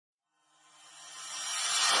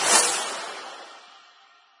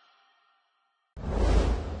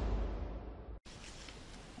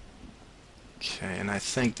Okay, and I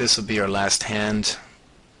think this will be our last hand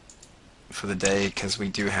for the day because we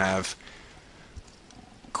do have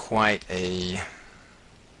quite a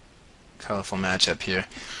colorful matchup here.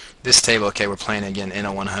 This table, okay, we're playing again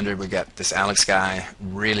NO100. We got this Alex guy,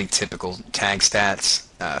 really typical tag stats,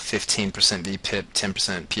 15% VPIP,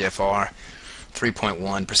 10% PFR,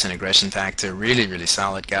 3.1% aggression factor, really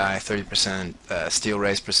solid guy, 30% steal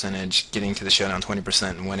raise percentage, getting to the showdown 20%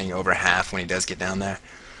 and winning over half when he does get down there.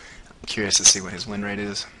 I'm curious to see what his win rate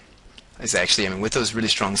is. He's actually, I mean, with those really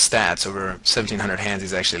strong stats, over 1,700 hands,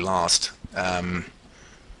 he's actually lost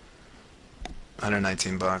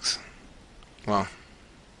 119 bucks. Well,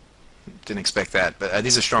 didn't expect that, but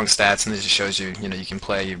these are strong stats, and this just shows you, you can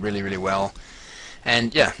play really well,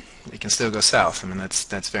 and yeah, it can still go south. I mean,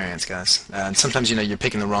 that's variance, guys. And sometimes, you're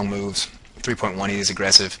picking the wrong moves. 3.1, he is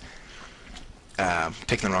aggressive.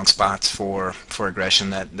 Picking the wrong spots for aggression,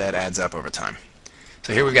 that adds up over time.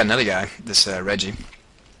 So here we've got another guy, this Reggie,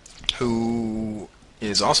 who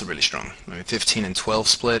is also really strong. I mean, 15 and 12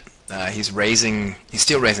 split. He's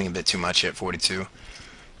still raising a bit too much here at 42%,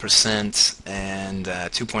 and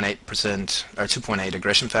 2.8% or 2.8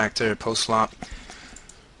 aggression factor post flop.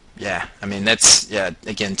 Yeah, I mean, that's, yeah,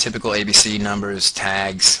 again, typical ABC numbers,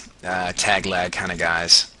 tags, tag lag kind of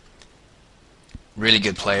guys. Really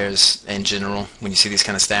good players in general. When you see these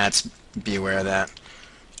kind of stats, be aware of that.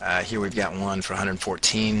 Here we've got one for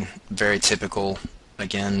 114, very typical,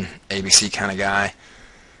 again, ABC kind of guy.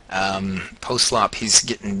 Post flop, he's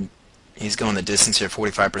going the distance here,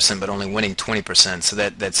 45%, but only winning 20%. So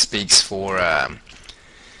that speaks for,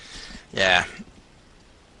 yeah,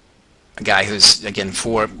 a guy who's, again,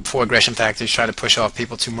 for aggression factors, trying to push off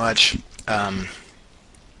people too much. Yeah,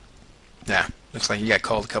 looks like he got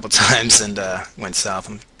called a couple times and went south.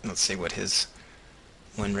 Let's see what his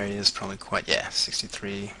win rate is. Probably quite, yeah,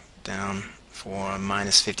 63 down for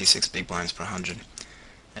minus 56 big blinds per 100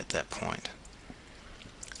 at that point.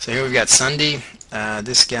 So here we've got Sunday.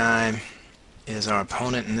 This guy is our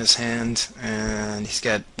opponent in this hand, and he's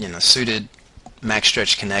got, suited max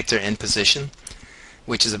stretch connector in position,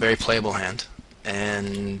 which is a very playable hand.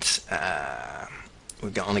 And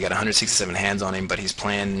we've only got 167 hands on him, but he's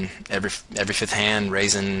playing every fifth hand,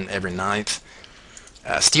 raising every ninth.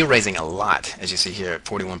 Steal raising a lot, as you see here, at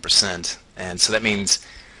 41%. And so that means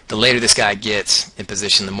the later this guy gets in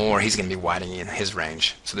position, the more he's going to be widening his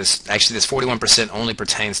range. So this 41% only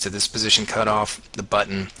pertains to this position cutoff, the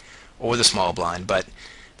button, or the small blind. But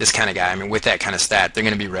this kind of guy, I mean, with that kind of stat, they're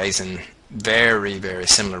going to be raising very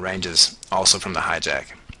similar ranges also from the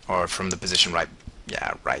hijack, or from the position right,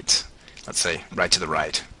 let's say right to the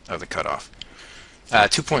right of the cutoff.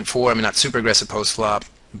 2.4, I mean, not super aggressive post flop,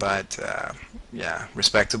 but yeah,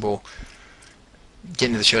 respectable.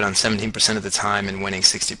 Getting to the showdown 17% of the time and winning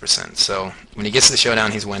 60%. So when he gets to the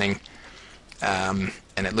showdown, he's winning, and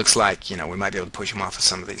it looks like, we might be able to push him off of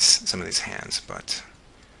some of these hands. But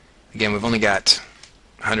again, we've only got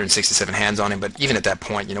 167 hands on him, but even at that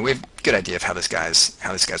point, we have a good idea of how this guy's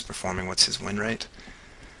performing. What's his win rate?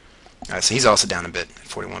 So he's also down a bit,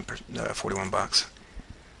 41 bucks.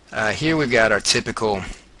 Here we've got our typical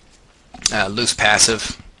loose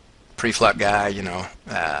passive pre-flop guy,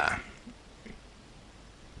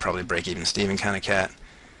 probably break-even Steven kind of cat.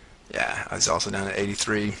 Yeah, he's also down at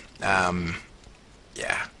 83. Yeah,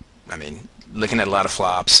 I mean, looking at a lot of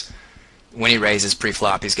flops. When he raises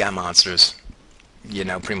pre-flop, he's got monsters.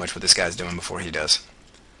 Pretty much what this guy's doing before he does.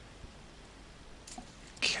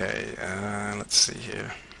 Okay, let's see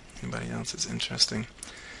here. Anybody else is interesting?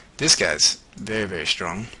 This guy's very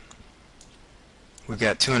strong. We've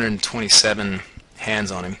got 227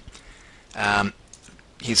 hands on him.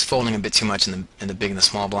 He's folding a bit too much in the big and the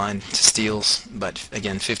small blind to steals, but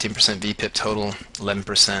again, 15% VPIP total,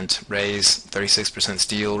 11% raise, 36%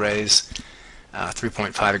 steal raise,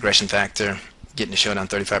 3.5 aggression factor, getting to showdown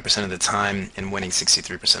 35% of the time and winning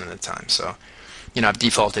 63% of the time. So, I've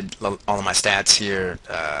defaulted all of my stats here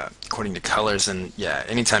according to colors, and yeah,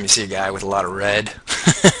 anytime you see a guy with a lot of red,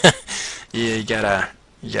 yeah, you got a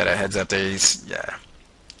heads up there.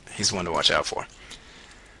 He's one to watch out for.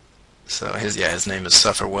 So his name is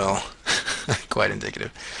Sufferwell. Quite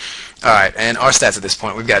indicative. All right, and our stats at this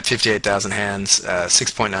point, we've got 58,000 hands,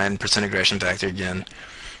 6.9% aggression factor again,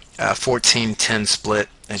 14-10 split,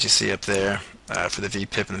 as you see up there, for the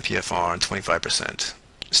VPIP and the PFR, and 25%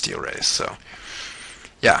 steal raise. So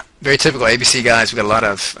yeah, very typical ABC guys. We've got a lot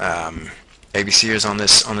of ABCers on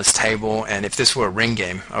this table, and if this were a ring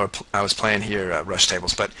game, I was playing here rush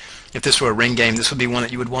tables, but if this were a ring game, this would be one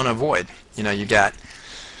that you would want to avoid. You got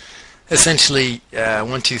essentially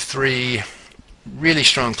 1, 2, 3 really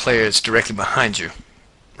strong players directly behind you,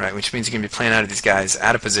 right? Which means you're going to be playing out of these guys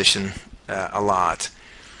out of position, a lot.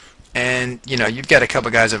 And you've got a couple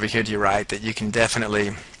guys over here to your right that you can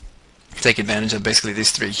definitely take advantage of. Basically,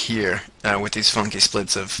 these three here with these funky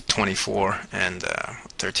splits of 24 and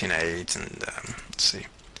 13-8, and let's see.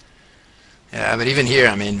 Yeah, but even here,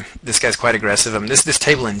 I mean, this guy's quite aggressive. I mean, this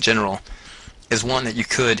table in general is one that you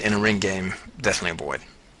could, in a ring game, definitely avoid.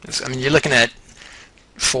 I mean, you're looking at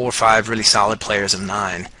 4 or 5 really solid players of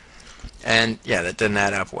 9, and yeah, that doesn't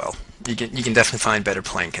add up well. You can definitely find better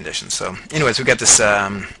playing conditions. So, anyways, we got this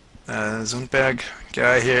Zundberg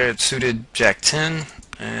guy here. It's suited Jack 10,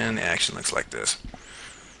 and the action looks like this.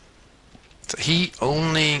 So he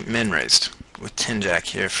only min raised with 10 Jack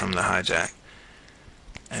here from the hijack,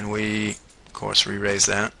 and we, of course, re-raise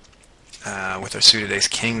that with our suited Ace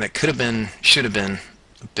King. That could have been, should have been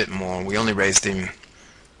a bit more. We only raised him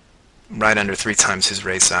right under 3 times his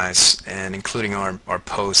raise size, and including our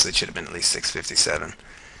post, it should have been at least 657.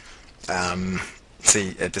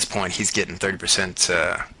 See, at this point, he's getting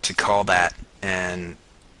 30% to call that, and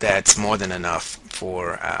that's more than enough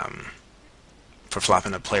for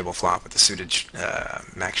flopping a playable flop with the suited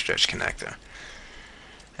max stretch connector.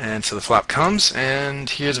 And so the flop comes, and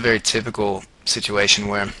here's a very typical situation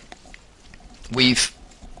where we've,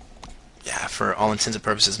 yeah, for all intents and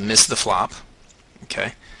purposes, missed the flop.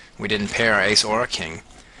 Okay, we didn't pair our ace or our king,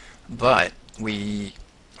 but we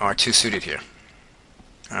are too suited here.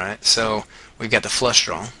 Alright, so we've got the flush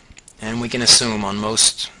draw, and we can assume on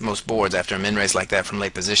most boards after a min raise like that from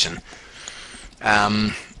late position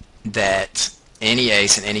that any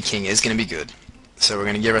ace and any king is going to be good. So we're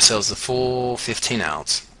going to give ourselves the full 15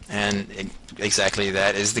 outs, and exactly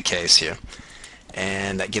that is the case here.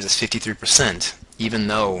 And that gives us 53%, even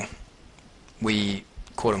though we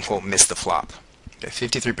quote-unquote missed the flop. Okay,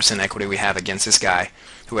 53% equity we have against this guy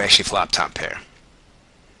who actually flopped top pair.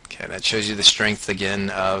 Okay, that shows you the strength again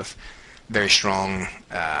of very strong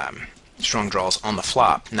strong draws on the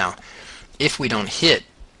flop. Now, if we don't hit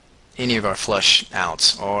any of our flush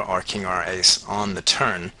outs or our king or our ace on the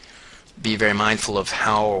turn, be very mindful of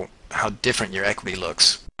how different your equity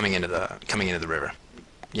looks coming into the river.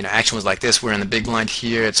 Action was like this. We're in the big blind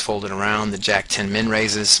here. It's folded around. The Jack 10 min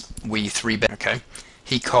raises. We 3-bet. Okay,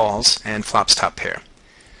 he calls and flops top pair.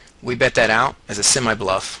 We bet that out as a semi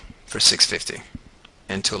bluff for 650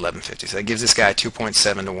 into 1150. So that gives this guy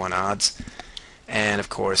 2.7 to 1 odds. And of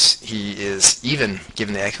course, he is, even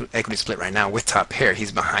given the equity split right now with top pair,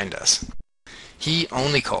 he's behind us. He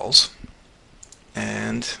only calls,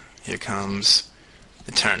 and here comes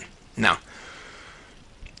the turn. Now,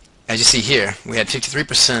 as you see here, we had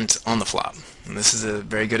 53% on the flop. And this is a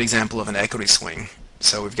very good example of an equity swing.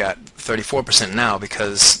 So we've got 34% now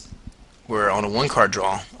because we're on a 1-card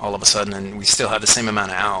draw all of a sudden, and we still have the same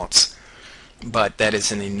amount of outs. But that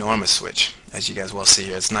is an enormous switch. As you guys will see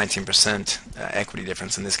here, it's 19% equity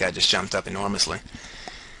difference, and this guy just jumped up enormously.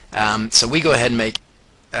 So we go ahead and make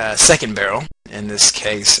a second barrel. In this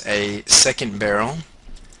case, a second barrel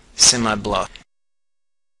semi-bluff.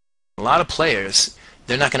 A lot of players,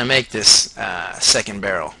 they're not going to make this second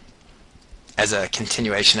barrel as a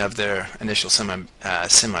continuation of their initial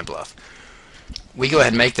semi-bluff. We go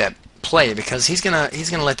ahead and make that play because he's gonna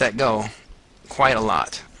let that go quite a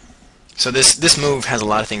lot. So this move has a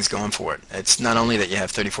lot of things going for it. It's not only that you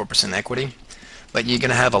have 34% equity, but you're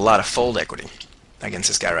going to have a lot of fold equity against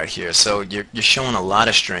this guy right here. So you're showing a lot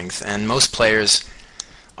of strength, and most players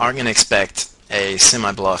aren't going to expect a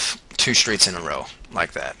semi-bluff 2 streets in a row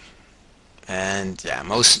like that. And yeah,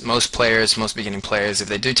 most players, most beginning players, if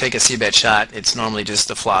they do take a c-bet shot, it's normally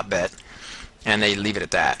just a flop bet, and they leave it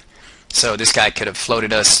at that. So this guy could have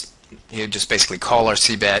floated us. He would just basically call our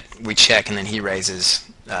c-bet, we check, and then he raises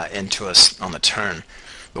into us on the turn.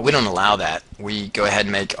 But we don't allow that. We go ahead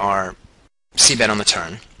and make our c-bet on the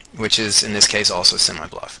turn, which is in this case also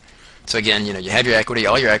semi-bluff. So again, you have your equity,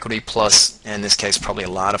 all your equity, plus in this case probably a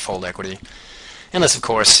lot of fold equity, unless of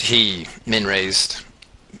course he min-raised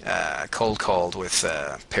cold called with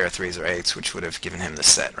a pair of 3s or 8s, which would have given him the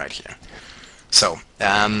set right here. So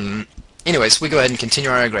anyways, we go ahead and continue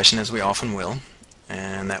our aggression as we often will,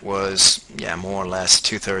 and that was, yeah, more or less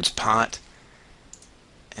 2/3 pot.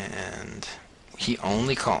 And he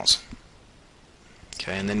only calls.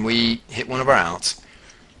 Okay, and then we hit one of our outs,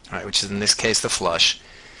 right, which is in this case the flush.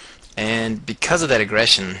 And because of that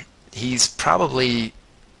aggression, he's probably,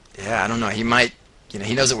 yeah, I don't know, he might,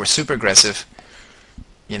 he knows that we're super aggressive,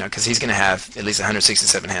 because he's going to have at least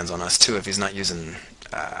 167 hands on us too if he's not using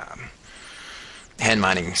hand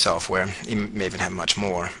mining software. He may even have much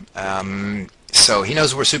more. So he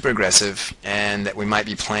knows we're super aggressive and that we might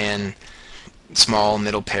be playing small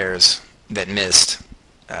middle pairs that missed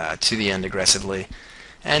to the end aggressively,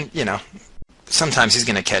 and sometimes he's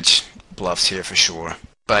going to catch bluffs here for sure.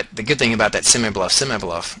 But the good thing about that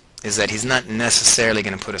semi-bluff is that he's not necessarily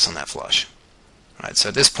going to put us on that flush. All right, so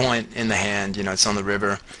at this point in the hand, it's on the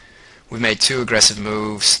river. We've made two aggressive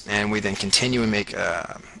moves, and we then continue and make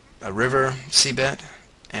a river c-bet,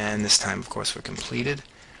 and this time, of course, we're completed.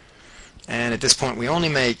 And at this point, we only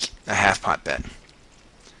make a half-pot bet.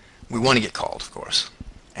 We want to get called, of course.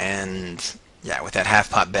 And yeah, with that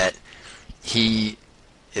half-pot bet, he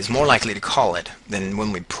is more likely to call it than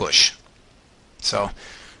when we push. So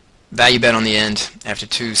value bet on the end after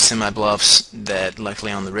two semi-bluffs that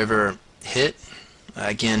luckily on the river hit.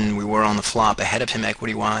 Again, we were on the flop ahead of him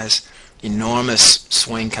equity-wise. Enormous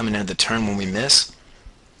swing coming into the turn when we miss.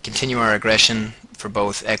 Continue our aggression for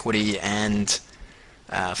both equity and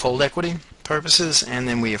fold equity purposes, and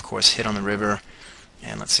then we of course hit on the river,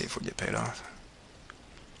 and let's see if we get paid off.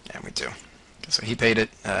 Yeah, we do. So he paid it,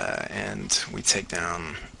 and we take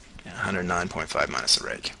down 109.5 minus the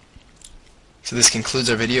rake. So this concludes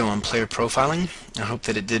our video on player profiling. I hope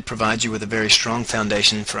that it did provide you with a very strong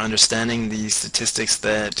foundation for understanding the statistics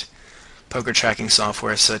that poker tracking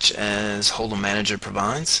software such as Holdem Manager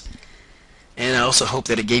provides. And I also hope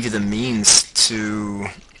that it gave you the means to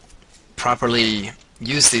properly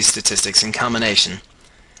use these statistics in combination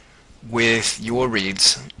with your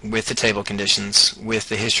reads, with the table conditions, with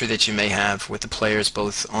the history that you may have with the players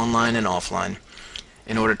both online and offline,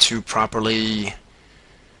 in order to properly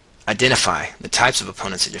identify the types of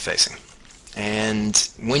opponents that you're facing. And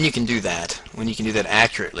when you can do that,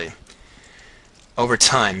 accurately, over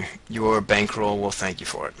time, your bankroll will thank you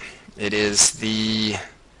for it. It is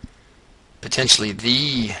potentially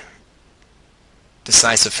the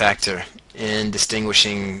decisive factor in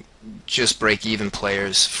distinguishing just break-even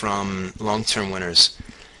players from long-term winners,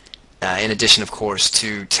 in addition, of course,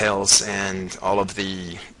 to tells and all of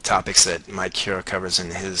the topics that Mike Cura covers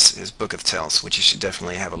in his book of tells, which you should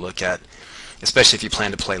definitely have a look at, especially if you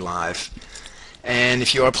plan to play live. And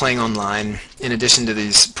if you are playing online, in addition to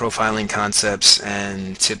these profiling concepts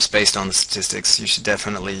and tips based on the statistics, you should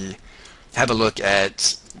definitely have a look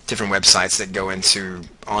at different websites that go into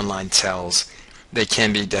online tells. They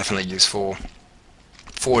can be definitely useful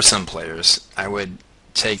for some players. I would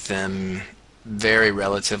take them very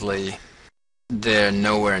relatively. They're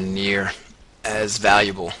nowhere near as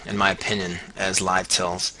valuable, in my opinion, as live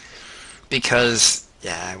tells, because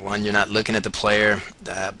yeah, one, you're not looking at the player.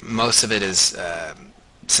 Most of it is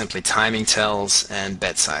simply timing tells and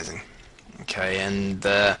bet sizing. Okay, and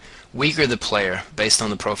the weaker the player, based on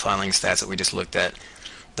the profiling stats that we just looked at,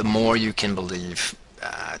 the more you can believe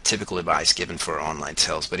typical advice given for online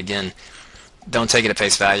tells. But again, don't take it at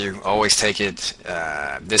face value. Always take it,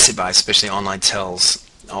 this advice, especially online tells,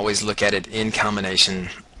 always look at it in combination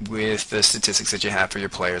with the statistics that you have for your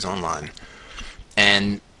players online,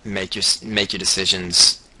 and make your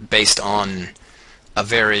decisions based on a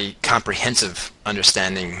very comprehensive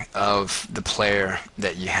understanding of the player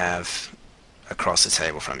that you have across the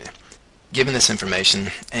table from you. Given this information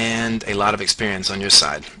and a lot of experience on your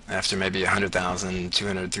side, after maybe 100,000,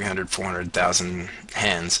 200, 300, 400,000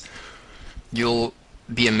 hands, you'll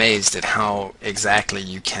be amazed at how exactly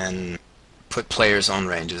you can put players on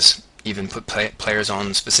ranges, even put players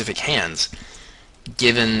on specific hands,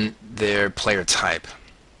 given their player type,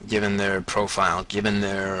 given their profile, given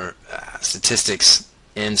their statistics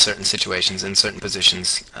in certain situations, in certain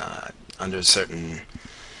positions, under certain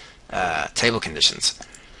table conditions.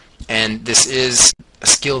 And this is a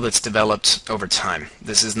skill that's developed over time.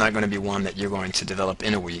 This is not going to be one that you're going to develop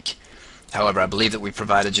in a week. However, I believe that we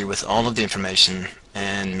provided you with all of the information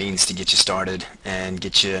and means to get you started and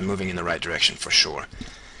get you moving in the right direction for sure.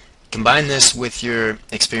 Combine this with your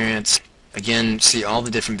experience. Again, see all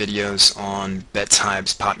the different videos on bet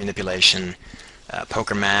types, pot manipulation,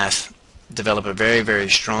 poker math. Develop a very, very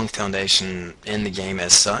strong foundation in the game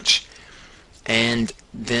as such, and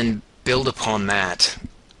then build upon that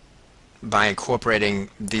by incorporating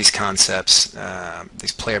these concepts,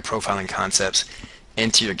 these player profiling concepts,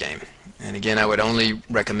 into your game. And again, I would only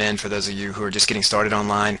recommend for those of you who are just getting started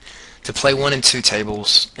online to play 1 and 2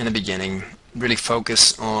 tables in the beginning. Really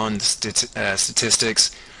focus on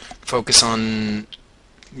statistics, focus on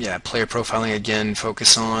player profiling again,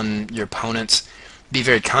 focus on your opponents, be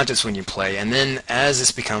very conscious when you play, and then as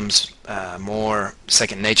this becomes more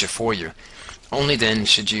second nature for you, only then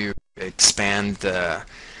should you expand the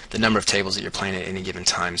number of tables that you're playing at any given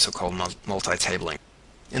time, so-called multi-tabling.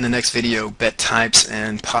 In the next video, bet types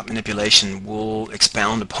and pot manipulation will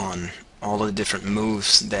expound upon all of the different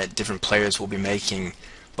moves that different players will be making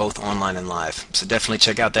both online and live. So definitely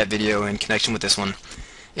check out that video in connection with this one,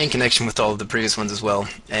 in connection with all of the previous ones as well,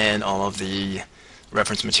 and all of the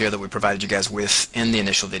reference material that we provided you guys with in the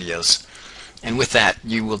initial videos. And with that,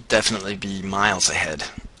 you will definitely be miles ahead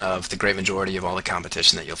of the great majority of all the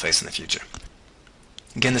competition that you'll face in the future.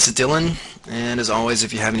 Again, this is Dylan, and as always,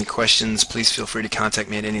 if you have any questions, please feel free to contact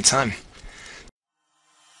me at any time.